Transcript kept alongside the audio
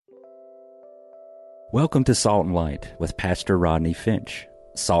Welcome to Salt and Light with Pastor Rodney Finch.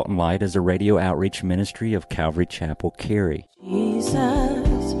 Salt and Light is a radio outreach ministry of Calvary Chapel, Cary.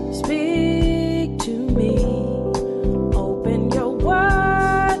 Jesus, speak to me. Open your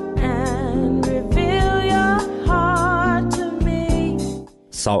word and reveal your heart to me.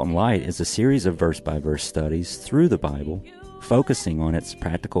 Salt and Light is a series of verse-by-verse studies through the Bible, focusing on its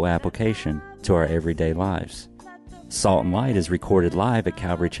practical application to our everyday lives. Salt and Light is recorded live at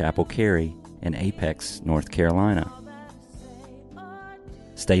Calvary Chapel, Cary in Apex, North Carolina.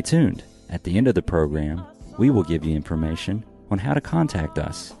 Stay tuned. At the end of the program, we will give you information on how to contact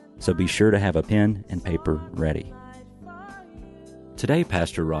us, so be sure to have a pen and paper ready. Today,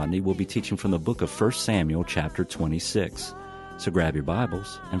 Pastor Rodney will be teaching from the book of 1 Samuel chapter 26, so grab your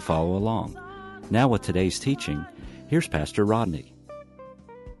Bibles and follow along. Now with today's teaching, here's Pastor Rodney.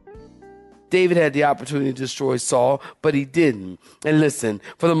 David had the opportunity to destroy Saul, but he didn't. And listen,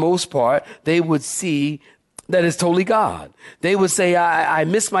 for the most part, they would see that it's totally God. They would say, I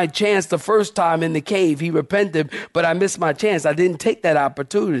missed my chance the first time in the cave. He repented, but I missed my chance. I didn't take that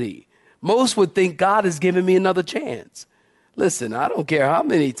opportunity. Most would think God has given me another chance. Listen, I don't care how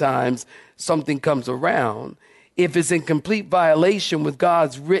many times something comes around. If it's in complete violation with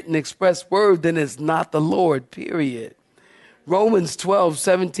God's written express word, then it's not the Lord, period. Romans 12,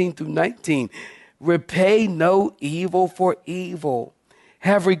 17 through 19, repay no evil for evil.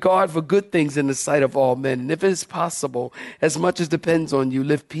 Have regard for good things in the sight of all men. And if it is possible, as much as depends on you,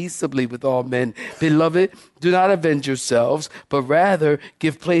 live peaceably with all men. Beloved, do not avenge yourselves, but rather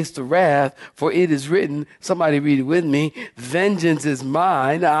give place to wrath, for it is written, somebody read it with me, vengeance is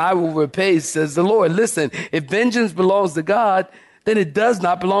mine, I will repay, says the Lord. Listen, if vengeance belongs to God, then it does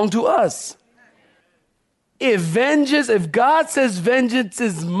not belong to us. If God says vengeance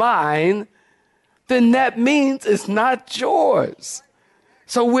is mine, then that means it's not yours.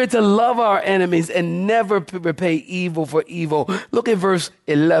 So we're to love our enemies and never repay evil for evil. Look at verse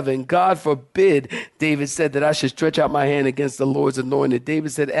 11. God forbid, David said, that I should stretch out my hand against the Lord's anointed.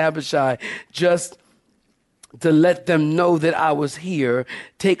 David said, Abishai, just to let them know that I was here,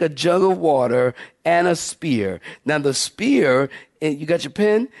 take a jug of water and a spear. Now the spear, you got your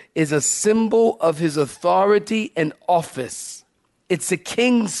pen, is a symbol of his authority and office. It's a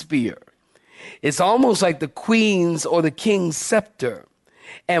king's spear. It's almost like the queen's or the king's scepter.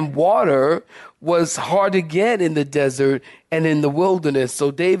 And water was hard to get in the desert and in the wilderness.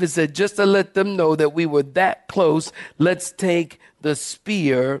 So David said, just to let them know that we were that close, let's take the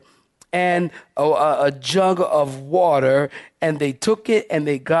spear and a jug of water, and they took it and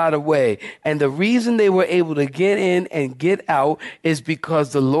they got away. And the reason they were able to get in and get out is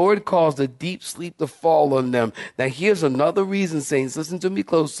because the Lord caused a deep sleep to fall on them. Now here's another reason, saints, listen to me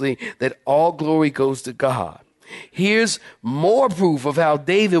closely, that all glory goes to God. Here's more proof of how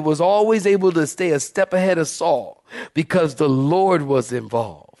David was always able to stay a step ahead of Saul, because the Lord was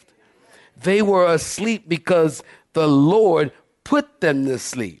involved. They were asleep because the Lord put them to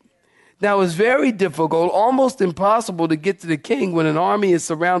sleep. Now, it's very difficult, almost impossible to get to the king when an army is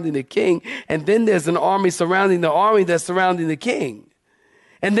surrounding the king, and then there's an army surrounding the army that's surrounding the king.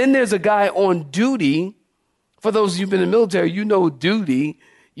 And then there's a guy on duty. For those of you who've been in the military, you know duty.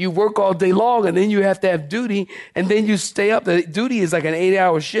 You work all day long, and then you have to have duty, and then you stay up. The duty is like an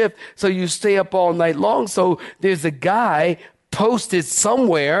 8-hour shift, so you stay up all night long. So there's a guy posted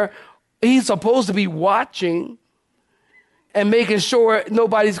somewhere. He's supposed to be watching and making sure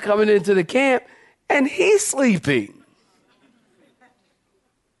nobody's coming into the camp, and he's sleeping.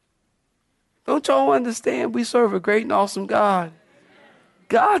 Don't y'all understand? We serve a great and awesome God.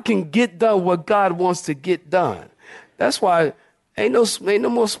 God can get done what God wants to get done. That's why ain't no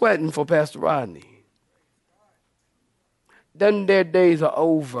more sweating for Pastor Rodney. Then their days are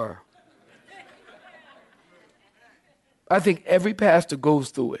over. I think every pastor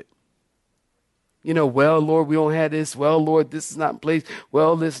goes through it. You know, well, Lord, we don't have this. Well, Lord, this is not in place.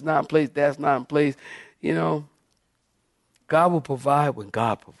 Well, this is not in place. That's not in place. You know, God will provide when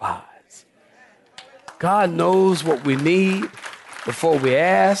God provides. God knows what we need before we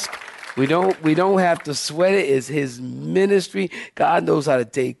ask. We don't have to sweat it. It's his ministry. God knows how to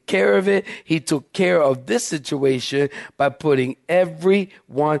take care of it. He took care of this situation by putting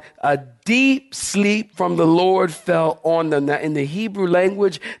everyone. A deep sleep from the Lord fell on them. Now, in the Hebrew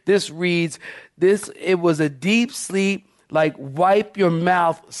language, this reads, it was a deep sleep, like wipe your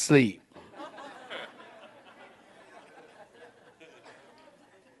mouth sleep.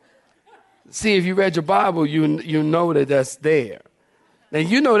 See, if you read your Bible, you know that that's there. Now,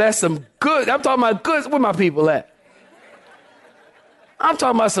 you know that's some good, I'm talking about good, where my people at? I'm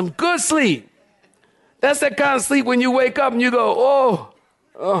talking about some good sleep. That's that kind of sleep when you wake up and you go,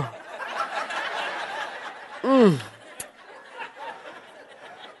 oh. Woo.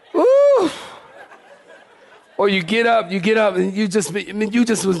 Or you get up, and you just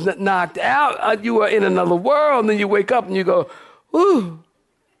was knocked out. You were in another world, and then you wake up and you go, whoo.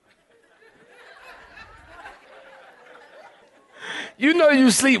 You know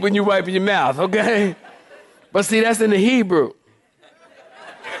you sleep when you wipe your mouth, okay? But see, that's in the Hebrew.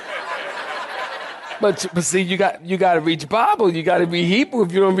 But see, you got to read your Bible. You got to read Hebrew.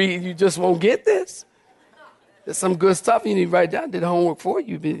 If you don't read, you just won't get this. There's some good stuff you need to write down. I did homework for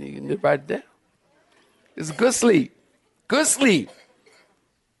you. You need to write it down. It's good sleep. Good sleep.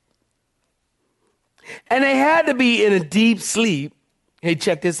 And they had to be in a deep sleep. Hey,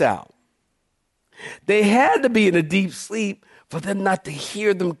 check this out. They had to be in a deep sleep for them not to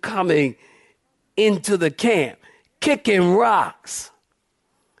hear them coming into the camp, kicking rocks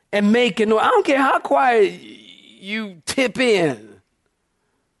and making noise. I don't care how quiet you tip in.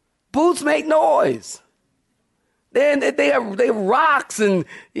 Boots make noise. They have rocks, and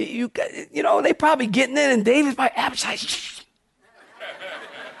you know they probably getting in, and David's probably Abishai.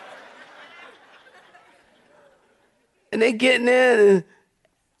 And they getting in, and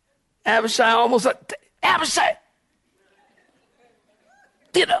Abishai almost like, Abishai,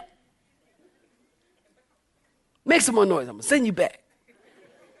 get up. Make some more noise. I'm going to send you back.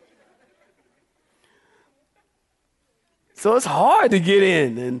 So it's hard to get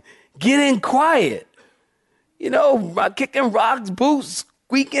in and get in quiet. You know, kicking rocks, boots,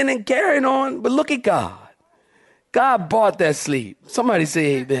 squeaking and carrying on. But look at God. God bought that sleep. Somebody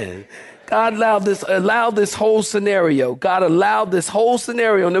say amen. God allowed this whole scenario. God allowed this whole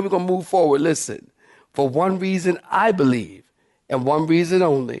scenario, and then we're going to move forward. Listen, for one reason I believe, and one reason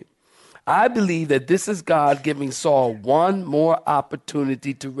only. I believe that this is God giving Saul one more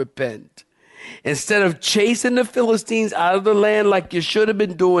opportunity to repent. Instead of chasing the Philistines out of the land like you should have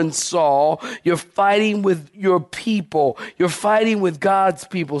been doing, Saul, you're fighting with your people. You're fighting with God's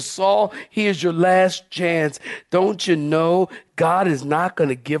people. Saul, here's your last chance. Don't you know God is not going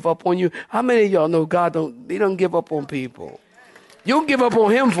to give up on you? How many of y'all know God he don't give up on people? You'll give up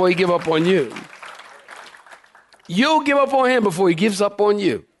on him before he give up on you. You'll give up on him before he gives up on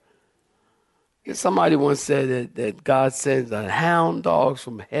you. Somebody once said that God sends a hound dogs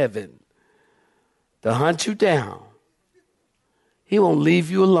from heaven to hunt you down. He won't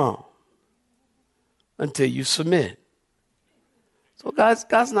leave you alone until you submit. So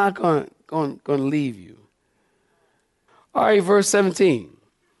God's not going to leave you. All right, verse 17.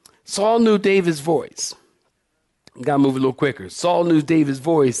 Saul knew David's voice. Got to move a little quicker. Saul knew David's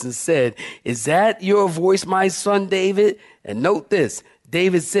voice and said, "Is that your voice, my son David?" And note this.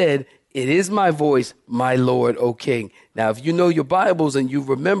 David said, "It is my voice, my Lord, O King." Now, if you know your Bibles and you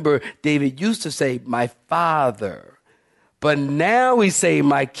remember, David used to say, "My father." But now we say,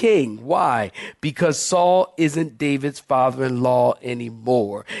 "My king." Why? Because Saul isn't David's father-in-law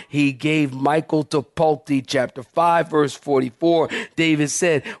anymore. He gave Michal to Palti, chapter 5, verse 44. David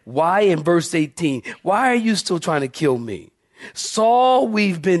said, why in verse 18, "Why are you still trying to kill me? Saul,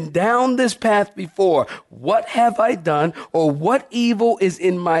 we've been down this path before. What have I done, or what evil is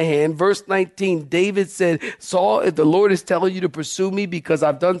in my hand?" Verse 19, David said, "Saul, if the Lord is telling you to pursue me because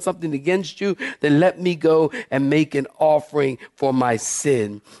I've done something against you, then let me go and make an offering for my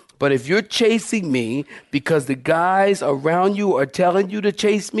sin. But if you're chasing me because the guys around you are telling you to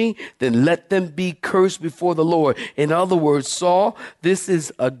chase me, then let them be cursed before the Lord." In other words, Saul, this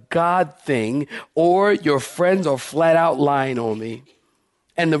is a God thing, or your friends are flat out lying on me.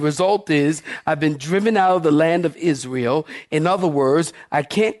 And the result is I've been driven out of the land of Israel. In other words, I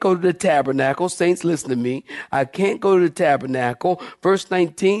can't go to the tabernacle. Saints, listen to me. I can't go to the tabernacle. Verse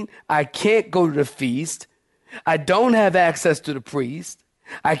 19, I can't go to the feast. I don't have access to the priest.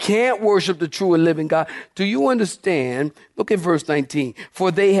 I can't worship the true and living God. Do you understand? Look at verse 19. "For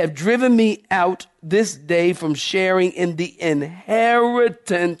they have driven me out this day from sharing in the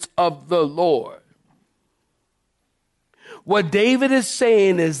inheritance of the Lord." What David is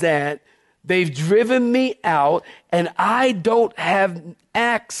saying is that they've driven me out and I don't have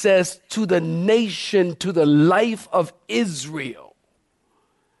access to the nation, to the life of Israel.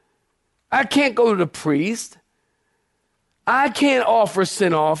 I can't go to the priest. I can't offer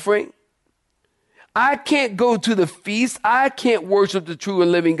sin offering. I can't go to the feast. I can't worship the true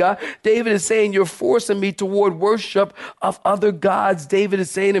and living God. David is saying, you're forcing me toward worship of other gods. David is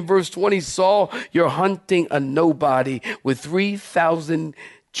saying in verse 20, "Saul, you're hunting a nobody with 3,000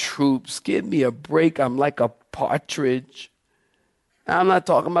 troops. Give me a break. I'm like a partridge." I'm not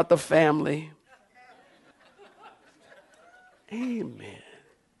talking about the family. Amen.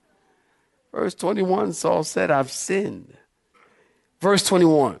 Verse 21, Saul said, "I've sinned." Verse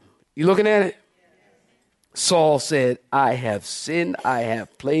 21, you looking at it? Saul said, I have sinned, I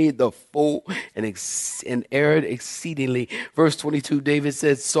have played the fool and erred exceedingly. Verse 22, David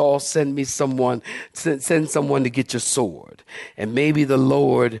said, Saul, send someone to get your sword. And maybe the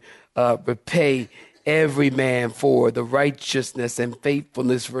Lord repay every man for the righteousness and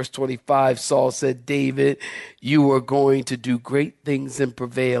faithfulness. Verse 25, Saul said, David, you are going to do great things and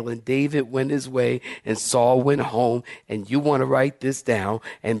prevail. And David went his way and Saul went home. And you want to write this down.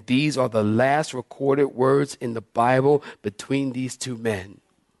 And these are the last recorded words in the Bible between these two men.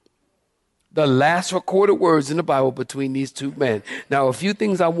 The last recorded words in the Bible between these two men. Now, a few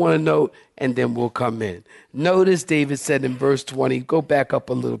things I want to note, and then we'll come in. Notice David said in verse 20, go back up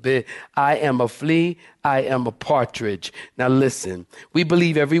a little bit. I am a flea, I am a partridge. Now listen, we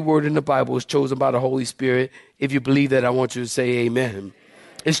believe every word in the Bible is chosen by the Holy Spirit. If you believe that, I want you to say amen.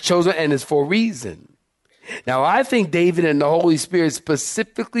 It's chosen and it's for a reason. Now, I think David and the Holy Spirit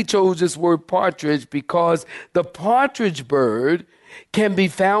specifically chose this word partridge because the partridge bird can be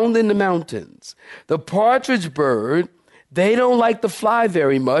found in the mountains. The partridge bird, they don't like to fly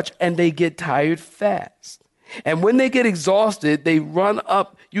very much and they get tired fast. And when they get exhausted, they run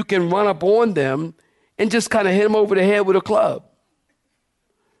up. You can run up on them and just kind of hit them over the head with a club.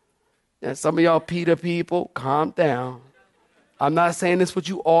 Now, some of y'all PETA people, calm down. I'm not saying this is what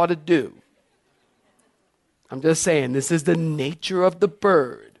you ought to do. I'm just saying this is the nature of the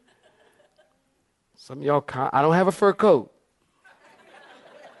bird. Some of y'all, I don't have a fur coat.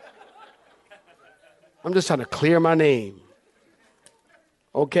 I'm just trying to clear my name.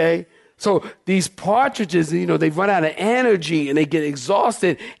 Okay? So these partridges, they run out of energy and they get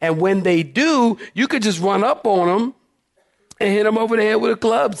exhausted. And when they do, you could just run up on them and hit them over the head with a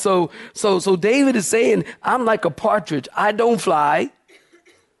club. So David is saying, I'm like a partridge. I don't fly.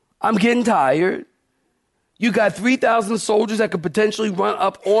 I'm getting tired. You got 3,000 soldiers that could potentially run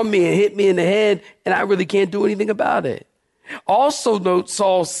up on me and hit me in the head, and I really can't do anything about it. Also note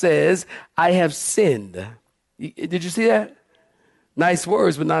Saul says, I have sinned. Did you see that? Nice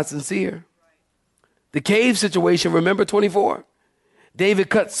words, but not sincere. The cave situation, remember 24? David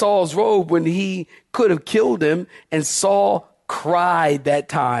cut Saul's robe when he could have killed him, and Saul cried that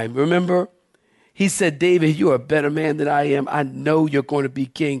time, remember? He said, David, you're a better man than I am. I know you're going to be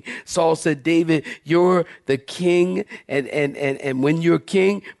king. Saul said, David, you're the king. And when you're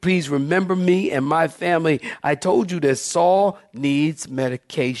king, please remember me and my family. I told you that Saul needs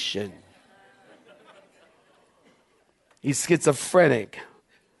medication. He's schizophrenic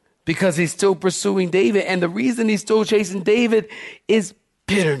because he's still pursuing David. And the reason he's still chasing David is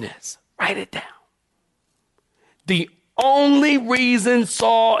bitterness. Write it down. The only reason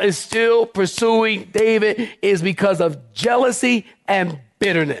Saul is still pursuing David is because of jealousy and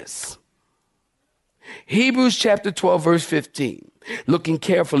bitterness. Hebrews chapter 12, verse 15. Looking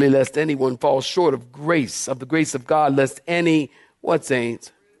carefully lest anyone fall short of the grace of God, lest any, what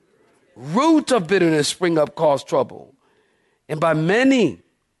saints? Root of bitterness spring up, cause trouble. And by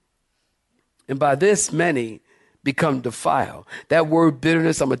this many become defiled. That word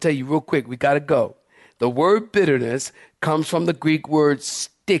bitterness, I'm going to tell you real quick, we got to go. The word bitterness comes from the Greek word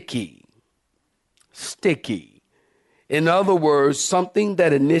sticky. Sticky. In other words, something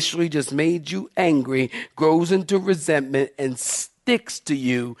that initially just made you angry grows into resentment and sticks to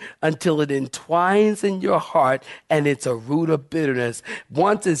you until it entwines in your heart, and it's a root of bitterness.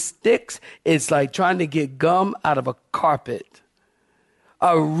 Once it sticks, it's like trying to get gum out of a carpet.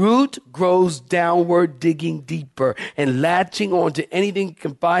 A root grows downward, digging deeper and latching onto anything it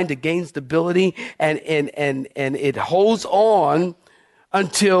can find to gain stability, and it holds on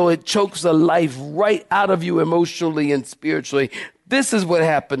until it chokes the life right out of you emotionally and spiritually. This is what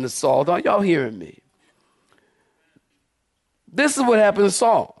happened to Saul. Are y'all hearing me? This is what happened to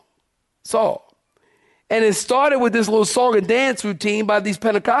Saul. And it started with this little song and dance routine by these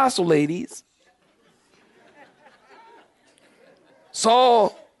Pentecostal ladies.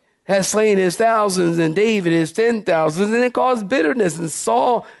 Saul has slain his thousands and David his 10,000s, and it caused bitterness. And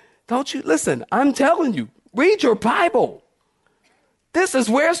Saul, don't you, listen, I'm telling you, read your Bible. This is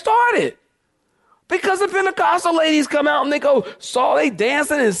where it started. Because the Pentecostal ladies come out and they go, Saul, they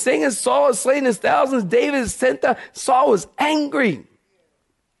dancing and singing, Saul is slaying his thousands, David is 10,000. Saul was angry.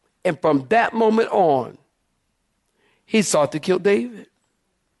 And from that moment on, he sought to kill David.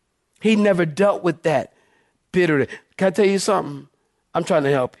 He never dealt with that bitterness. Can I tell you something? I'm trying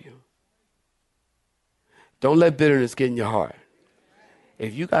to help you. Don't let bitterness get in your heart.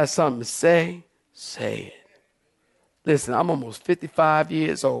 If you got something to say, say it. Listen, I'm almost 55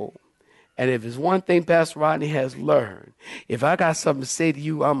 years old. And if it's one thing Pastor Rodney has learned, if I got something to say to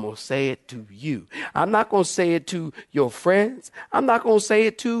you, I'm going to say it to you. I'm not going to say it to your friends. I'm not going to say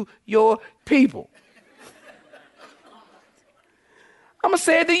it to your people. I'm going to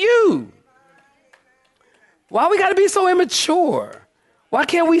say it to you. Why we got to be so immature? Why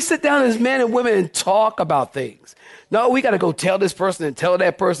can't we sit down as men and women and talk about things? No, we got to go tell this person and tell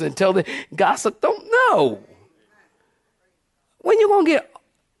that person and tell the gossip. Don't know. When you going to get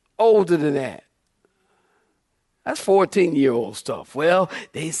older than that? That's 14-year-old stuff. Well,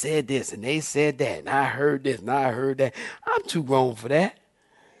 they said this and they said that, and I heard this and I heard that. I'm too grown for that.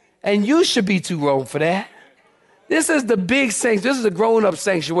 And you should be too grown for that. This is the big sanctuary. This is the grown-up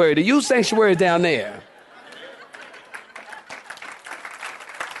sanctuary. The youth sanctuary is down there.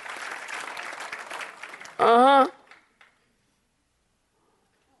 Uh-huh.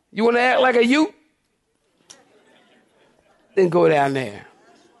 You want to act like a youth? Then go down there.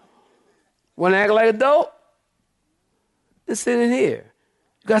 Want to act like an adult? Then sit in here.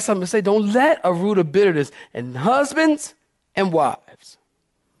 You got something to say? Don't let a root of bitterness. And husbands and wives,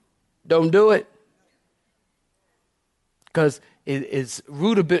 don't do it. Because it's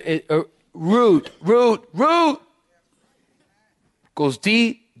root of bitterness. Root. Goes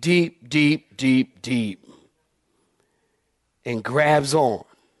deep, deep, deep, deep, deep. And grabs on.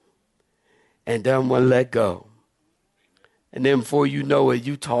 And doesn't want to let go. And then before you know it,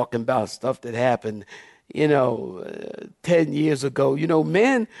 you talking about stuff that happened, 10 years ago.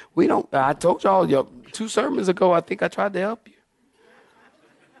 Men, I told y'all 2 sermons ago, I think I tried to help you.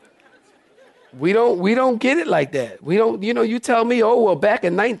 We don't get it like that. We don't, you tell me, oh, well, back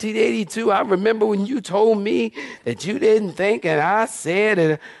in 1982, I remember when you told me that you didn't think, and I said,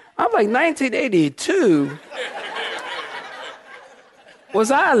 and I'm like, 1982?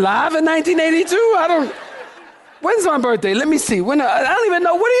 Was I alive in 1982? When's my birthday? Let me see. I don't even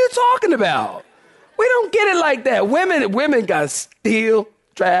know. What are you talking about? We don't get it like that. Women got steel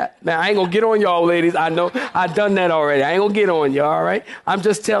trap. Now, I ain't going to get on y'all, ladies. I know I've done that already. I ain't going to get on you, all right? I'm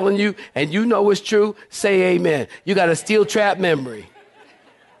just telling you, and you know it's true. Say amen. You got a steel trap memory.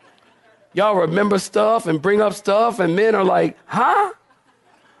 Y'all remember stuff and bring up stuff, and men are like, huh?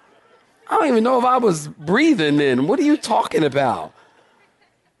 I don't even know if I was breathing then. What are you talking about?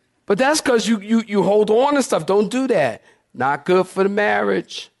 But that's because you hold on to stuff. Don't do that. Not good for the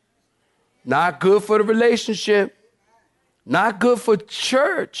marriage. Not good for the relationship. Not good for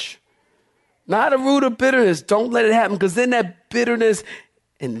church. Not a root of bitterness. Don't let it happen, because then that bitterness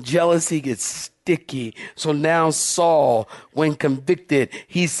and jealousy gets sticky. So now Saul, when convicted,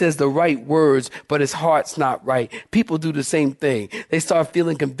 he says the right words, but his heart's not right. People do the same thing. They start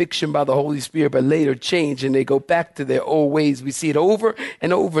feeling conviction by the Holy Spirit, but later change and they go back to their old ways. We see it over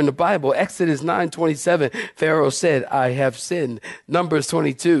and over in the Bible. Exodus 9:27, Pharaoh said, I have sinned. Numbers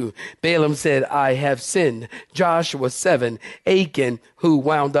 22, Balaam said, I have sinned. Joshua 7, Achan, who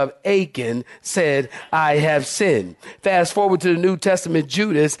wound up Achan, said, I have sinned. Fast forward to the New Testament,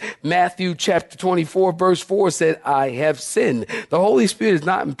 Judas, Matthew chapter 24, verse 4 said, I have sinned. The Holy Spirit is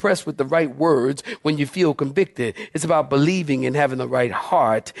not impressed with the right words when you feel convicted. It's about believing and having the right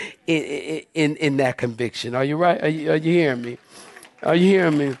heart in that conviction. Are you right? Are you hearing me? Are you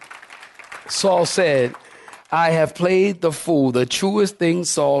hearing me? Saul said, I have played the fool. The truest thing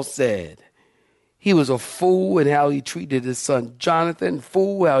Saul said. He was a fool in how he treated his son Jonathan,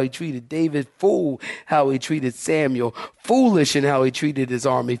 fool how he treated David, fool how he treated Samuel, foolish in how he treated his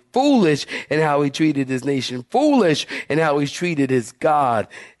army, foolish in how he treated his nation, foolish in how he treated his God.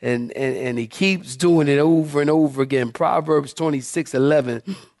 And he keeps doing it over and over again. Proverbs 26:11,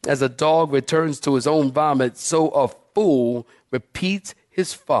 as a dog returns to his own vomit, so a fool repeats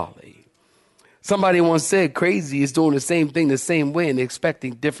his folly. Somebody once said crazy is doing the same thing the same way and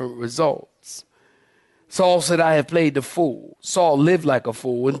expecting different results. Saul said, I have played the fool. Saul lived like a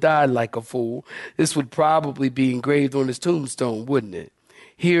fool and died like a fool. This would probably be engraved on his tombstone, wouldn't it?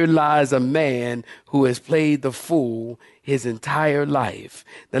 Here lies a man who has played the fool his entire life.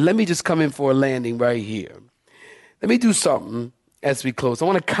 Now, let me just come in for a landing right here. Let me do something as we close. I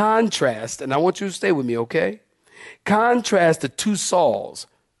want to contrast, and I want you to stay with me, okay? Contrast the 2 Sauls.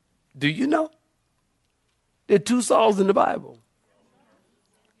 Do you know? There are 2 Sauls in the Bible.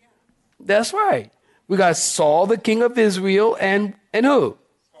 That's right. We got Saul, the king of Israel, and who?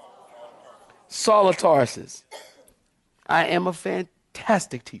 Saul of Tarsus. I am a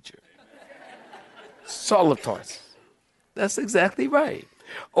fantastic teacher. Saul of Tarsus. That's exactly right.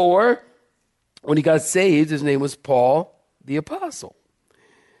 Or, when he got saved, his name was Paul the Apostle.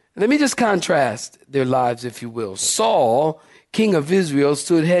 Let me just contrast their lives, if you will. Saul, king of Israel,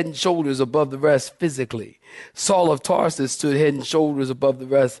 stood head and shoulders above the rest physically. Saul of Tarsus stood head and shoulders above the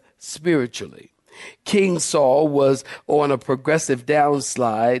rest spiritually. King Saul was on a progressive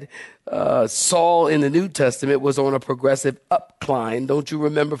downslide Saul in the New Testament was on a progressive upcline. Don't you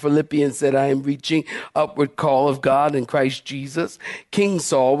remember Philippians said, I am reaching upward call of God in Christ Jesus? King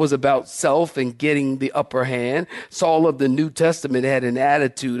Saul was about self and getting the upper hand. Saul of the New Testament had an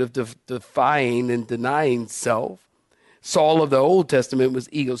attitude of defying and denying self. Saul of the Old Testament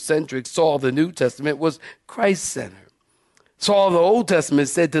was egocentric. Saul of the New Testament was Christ-centered. Saul of the Old Testament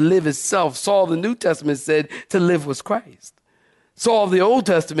said to live is self. Saul of the New Testament said to live was Christ. Saul of the Old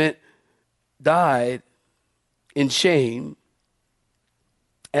Testament died in shame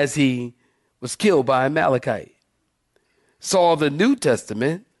as he was killed by Amalekite. Saul of the New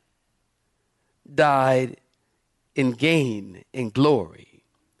Testament died in gain and glory.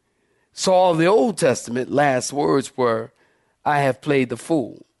 Saul of the Old Testament, last words were, I have played the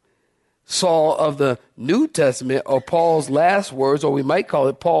fool. Saul of the New Testament, or Paul's last words, or we might call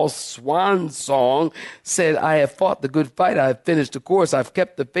it Paul's swan song, said, I have fought the good fight, I have finished the course, I've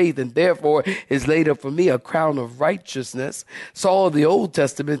kept the faith, and therefore is laid up for me a crown of righteousness. Saul of the Old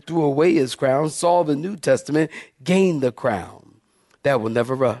Testament threw away his crown. Saul of the New Testament gained the crown that will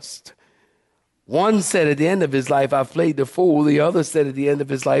never rust. One said at the end of his life, I've played the fool. The other said at the end of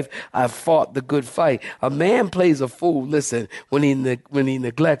his life, I've fought the good fight. A man plays a fool, listen, when he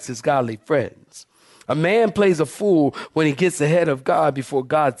neglects his godly friends. A man plays a fool when he gets ahead of God before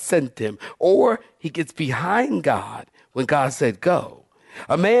God sent him, or he gets behind God when God said go.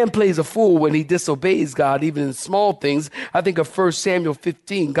 A man plays a fool when he disobeys God, even in small things. I think of 1 Samuel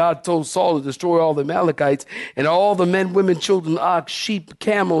 15. God told Saul to destroy all the Amalekites and all the men, women, children, ox, sheep,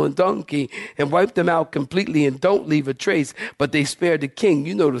 camel, and donkey, and wipe them out completely and don't leave a trace. But they spared the king.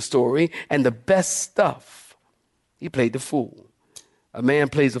 You know the story. And the best stuff. He played the fool. A man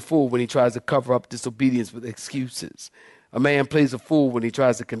plays a fool when he tries to cover up disobedience with excuses. A man plays a fool when he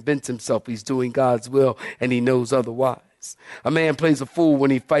tries to convince himself he's doing God's will and he knows otherwise. A man plays a fool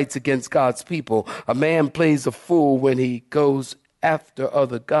when he fights against God's people. A man plays a fool when he goes after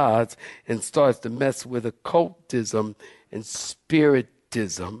other gods and starts to mess with occultism and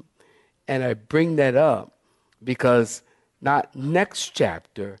spiritism. And I bring that up because not next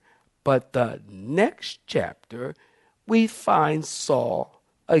chapter, but the next chapter, we find Saul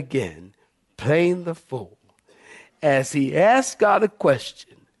again playing the fool as he asks God a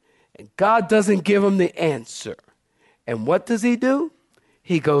question and God doesn't give him the answer. And what does he do?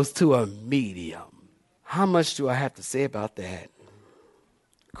 He goes to a medium. How much do I have to say about that?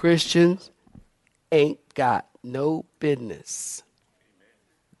 Christians ain't got no business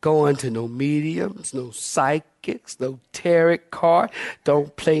going to no mediums, no psychics, no tarot card.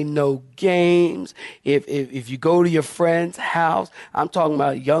 Don't play no games. If you go to your friend's house, I'm talking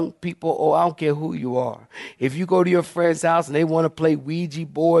about young people, or I don't care who you are. If you go to your friend's house and they want to play Ouija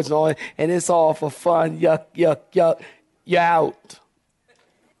boards and all that, and it's all for fun, yuck, yuck, yuck, you're out.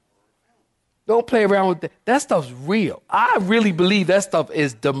 Don't play around with that. That stuff's real. I really believe that stuff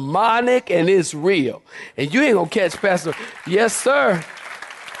is demonic and it's real. And you ain't going to catch Pastor. Yes, sir.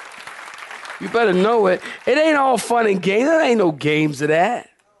 You better know it. It ain't all fun and games. There ain't no games of that.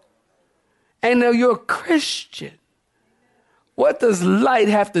 And now you're a Christian. What does light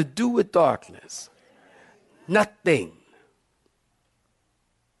have to do with darkness? Nothing.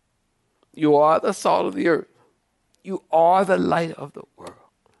 You are the salt of the earth. You are the light of the world.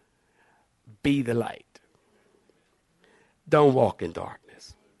 Be the light. Don't walk in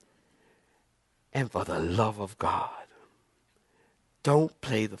darkness. And for the love of God, don't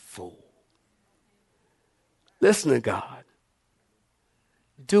play the fool. Listen to God.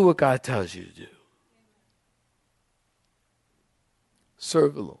 Do what God tells you to do.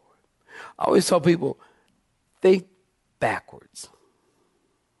 Serve the Lord. I always tell people, think backwards.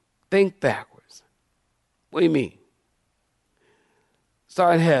 Think backwards. What do you mean?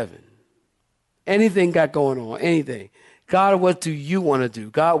 Start in heaven. Anything got going on, anything. God, what do you want to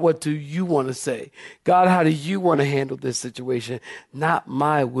do? God, what do you want to say? God, how do you want to handle this situation? Not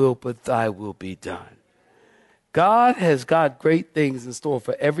my will, but thy will be done. God has got great things in store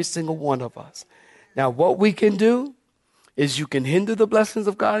for every single one of us. Now, what we can do is you can hinder the blessings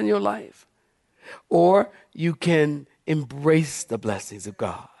of God in your life, or you can embrace the blessings of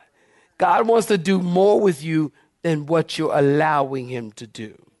God. God wants to do more with you than what you're allowing him to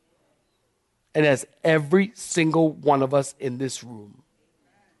do. And that's every single one of us in this room.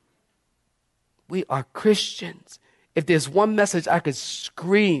 We are Christians. If there's one message I could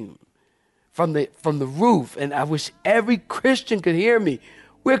scream from the roof, and I wish every Christian could hear me,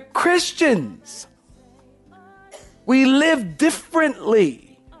 we're Christians. We live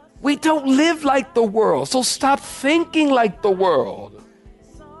differently. We don't live like the world. So stop thinking like the world.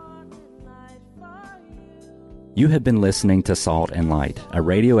 You have been listening to Salt and Light, a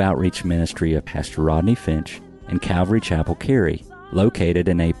radio outreach ministry of Pastor Rodney Finch and Calvary Chapel, Cary, located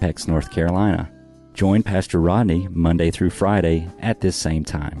in Apex, North Carolina. Join Pastor Rodney Monday through Friday at this same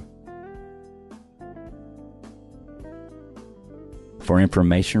time. For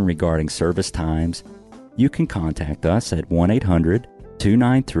information regarding service times, you can contact us at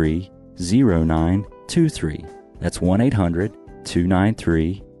 1-800-293-0923. That's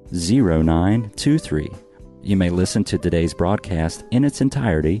 1-800-293-0923. You may listen to today's broadcast in its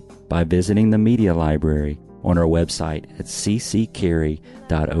entirety by visiting the media library on our website at cccary.org.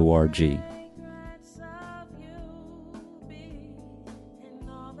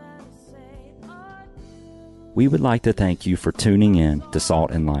 We would like to thank you for tuning in to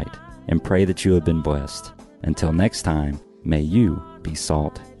Salt and Light and pray that you have been blessed. Until next time, may you be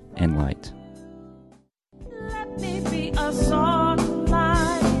salt and light. Let me be a salt.